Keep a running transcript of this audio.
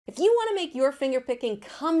you want to make your finger picking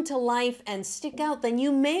come to life and stick out, then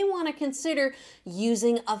you may want to consider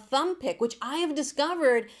using a thumb pick, which I have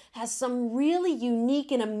discovered has some really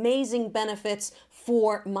unique and amazing benefits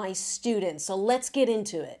for my students. So let's get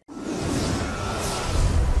into it.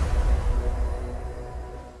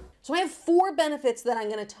 So I have 4 benefits that I'm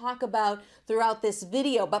going to talk about throughout this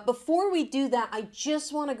video, but before we do that, I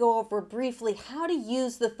just want to go over briefly how to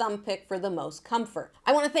use the thumb pick for the most comfort.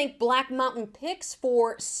 I want to thank Black Mountain Picks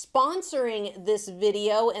for sponsoring this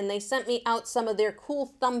video, and they sent me out some of their cool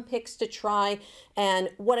thumb picks to try. And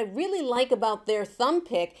what I really like about their thumb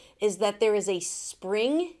pick is that there is a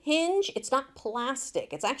spring hinge. It's not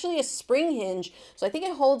plastic, it's actually a spring hinge, so I think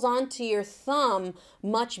it holds on to your thumb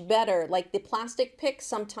much better. Like the plastic picks,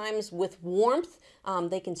 sometimes with warmth,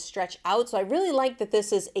 they can stretch out. So I really like that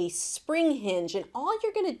this is a spring hinge, and all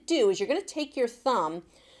you're going to do is you're going to take your thumb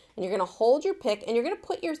and you're going to hold your pick and you're going to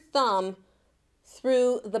put your thumb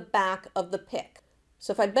through the back of the pick.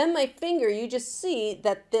 So if I bend my finger, you just see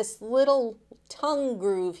that this little tongue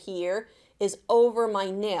groove here is over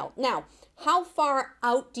my nail. Now, how far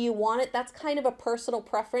out do you want it? That's kind of a personal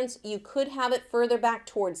preference. You could have it further back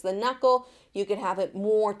towards the knuckle. You could have it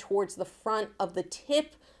more towards the front of the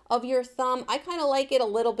tip of your thumb. I kind of like it a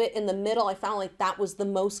little bit in the middle. I found like that was the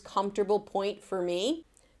most comfortable point for me.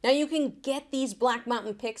 Now you can get these Black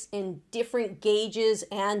Mountain picks in different gauges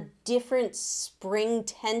and different spring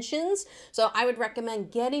tensions. So I would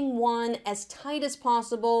recommend getting one as tight as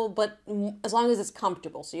possible, but as long as it's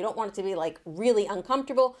comfortable. So you don't want it to be like really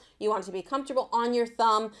uncomfortable. You want it to be comfortable on your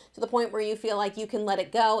thumb to the point where you feel like you can let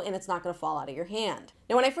it go and it's not going to fall out of your hand.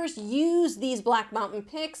 Now, when I first used these Black Mountain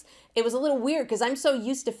picks, it was a little weird because I'm so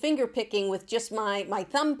used to finger picking with just my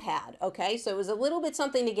thumb pad, okay? So it was a little bit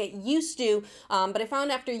something to get used to, but I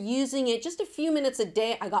found after using it just a few minutes a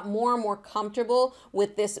day, I got more and more comfortable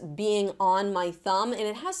with this being on my thumb, and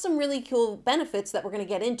it has some really cool benefits that we're going to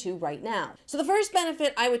get into right now. So the first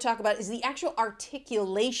benefit I would talk about is the actual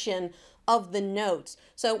articulation of the notes.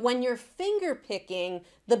 So when you're finger picking,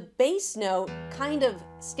 the bass note kind of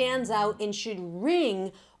stands out and should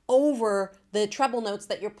ring over the treble notes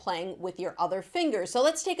that you're playing with your other fingers. So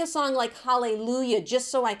let's take a song like Hallelujah just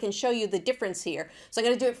so I can show you the difference here. So I'm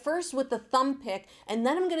going to do it first with the thumb pick, and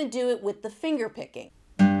then I'm going to do it with the finger picking.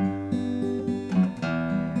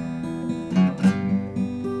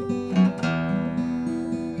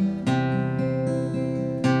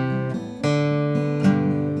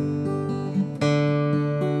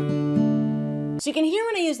 So you can hear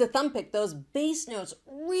when I use the thumb pick, those bass notes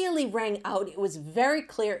really rang out. It was very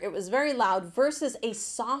clear, it was very loud, versus a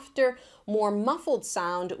softer, more muffled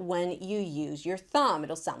sound when you use your thumb.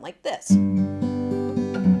 It'll sound like this.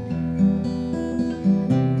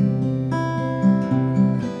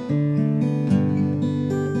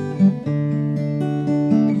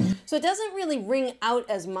 So it doesn't really ring out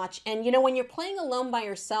as much. And you know, when you're playing alone by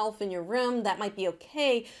yourself in your room, that might be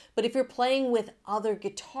okay. But if you're playing with other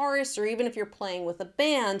guitarists, or even if you're playing with a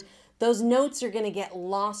band, those notes are going to get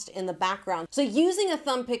lost in the background. So using a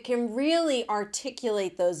thumb pick can really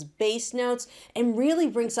articulate those bass notes and really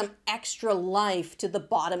bring some extra life to the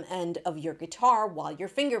bottom end of your guitar while you're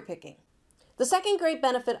finger picking. The second great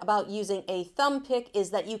benefit about using a thumb pick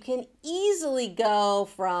is that you can easily go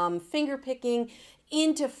from finger picking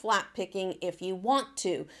into flat picking if you want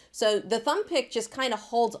to. So the thumb pick just kind of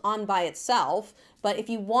holds on by itself, but if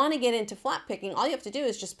you want to get into flat picking, all you have to do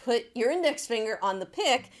is just put your index finger on the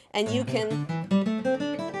pick and you can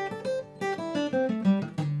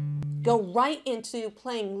go right into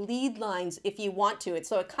playing lead lines if you want to.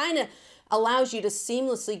 So it kind of allows you to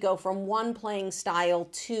seamlessly go from one playing style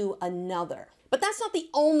to another. But that's not the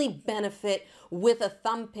only benefit with a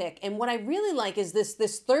thumb pick. And what I really like is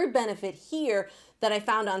this third benefit here that I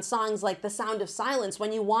found on songs like The Sound of Silence.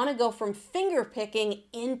 When you want to go from finger picking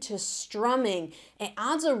into strumming, it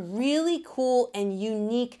adds a really cool and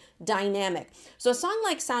unique dynamic. So a song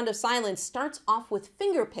like Sound of Silence starts off with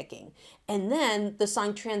finger picking, and then the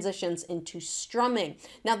song transitions into strumming.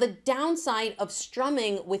 Now, the downside of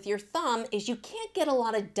strumming with your thumb is you can't get a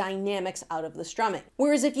lot of dynamics out of the strumming.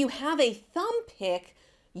 Whereas if you have a thumb pick,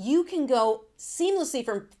 you can go seamlessly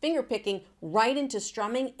from finger picking right into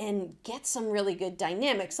strumming and get some really good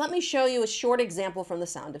dynamics. Let me show you a short example from The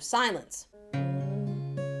Sound of Silence.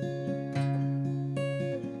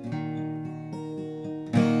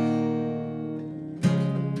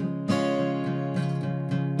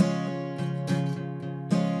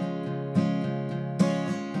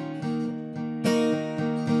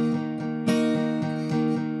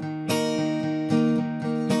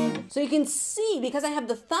 So you can see, because I have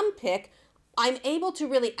the thumb pick, I'm able to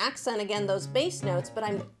really accent again those bass notes, but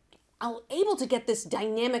I'm I'm able to get this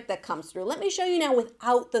dynamic that comes through. Let me show you now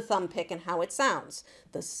without the thumb pick and how it sounds.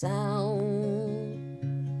 The sound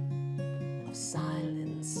of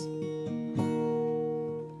silence.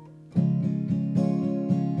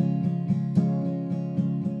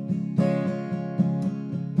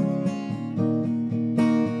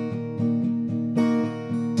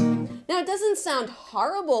 Now, it doesn't sound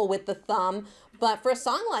horrible with the thumb, but for a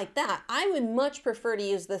song like that, I would much prefer to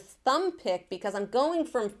use the thumb pick because I'm going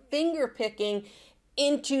from finger picking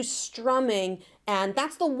into strumming. And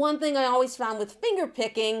that's the one thing I always found with finger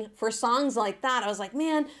picking for songs like that. I was like,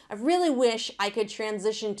 man, I really wish I could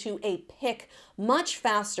transition to a pick much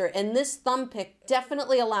faster. And this thumb pick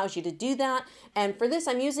definitely allows you to do that. And for this,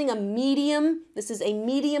 I'm using a medium. This is a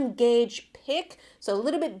medium gauge pick. So a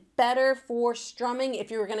little bit better for strumming. If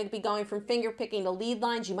you were going to be going from finger picking to lead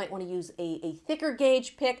lines, you might want to use a thicker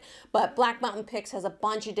gauge pick. But Black Mountain Picks has a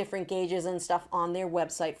bunch of different gauges and stuff on their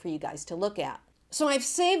website for you guys to look at. So I've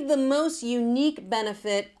saved the most unique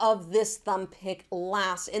benefit of this thumb pick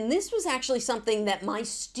last, and this was actually something that my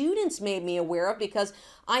students made me aware of because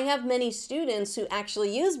I have many students who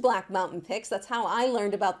actually use Black Mountain Picks. That's how I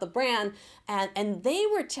learned about the brand, and they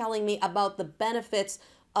were telling me about the benefits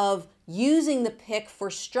of using the pick for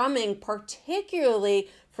strumming, particularly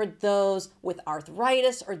for those with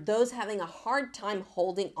arthritis or those having a hard time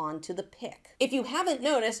holding on to the pick. If you haven't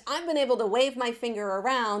noticed, I've been able to wave my finger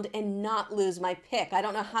around and not lose my pick. I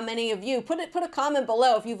don't know how many of you, put a comment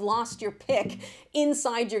below if you've lost your pick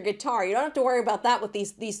inside your guitar. You don't have to worry about that with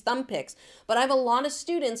these thumb picks. But I have a lot of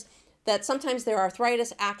students that sometimes their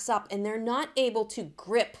arthritis acts up and they're not able to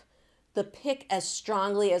grip the pick as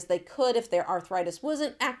strongly as they could if their arthritis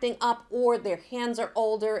wasn't acting up or their hands are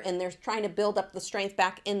older and they're trying to build up the strength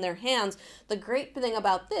back in their hands. The great thing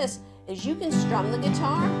about this is you can strum the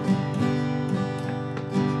guitar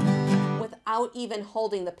without even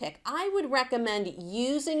holding the pick. I would recommend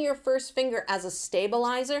using your first finger as a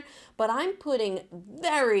stabilizer, but I'm putting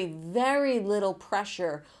very, very little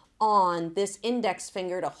pressure on this index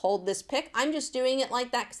finger to hold this pick. I'm just doing it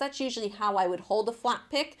like that because that's usually how I would hold a flat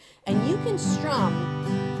pick. And you can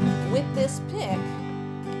strum with this pick.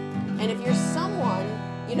 And if you're someone,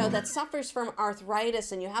 you know, that suffers from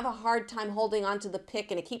arthritis and you have a hard time holding onto the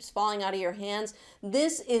pick and it keeps falling out of your hands,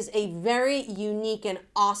 this is a very unique and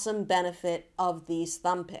awesome benefit of these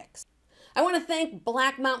thumb picks. I want to thank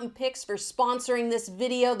Black Mountain Picks for sponsoring this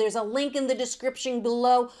video. There's a link in the description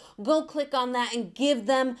below. Go click on that and give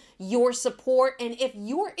them your support. And if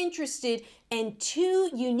you're interested in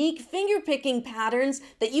 2 unique finger picking patterns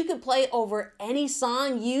that you can play over any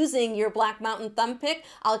song using your Black Mountain thumb pick,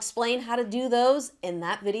 I'll explain how to do those in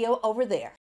that video over there.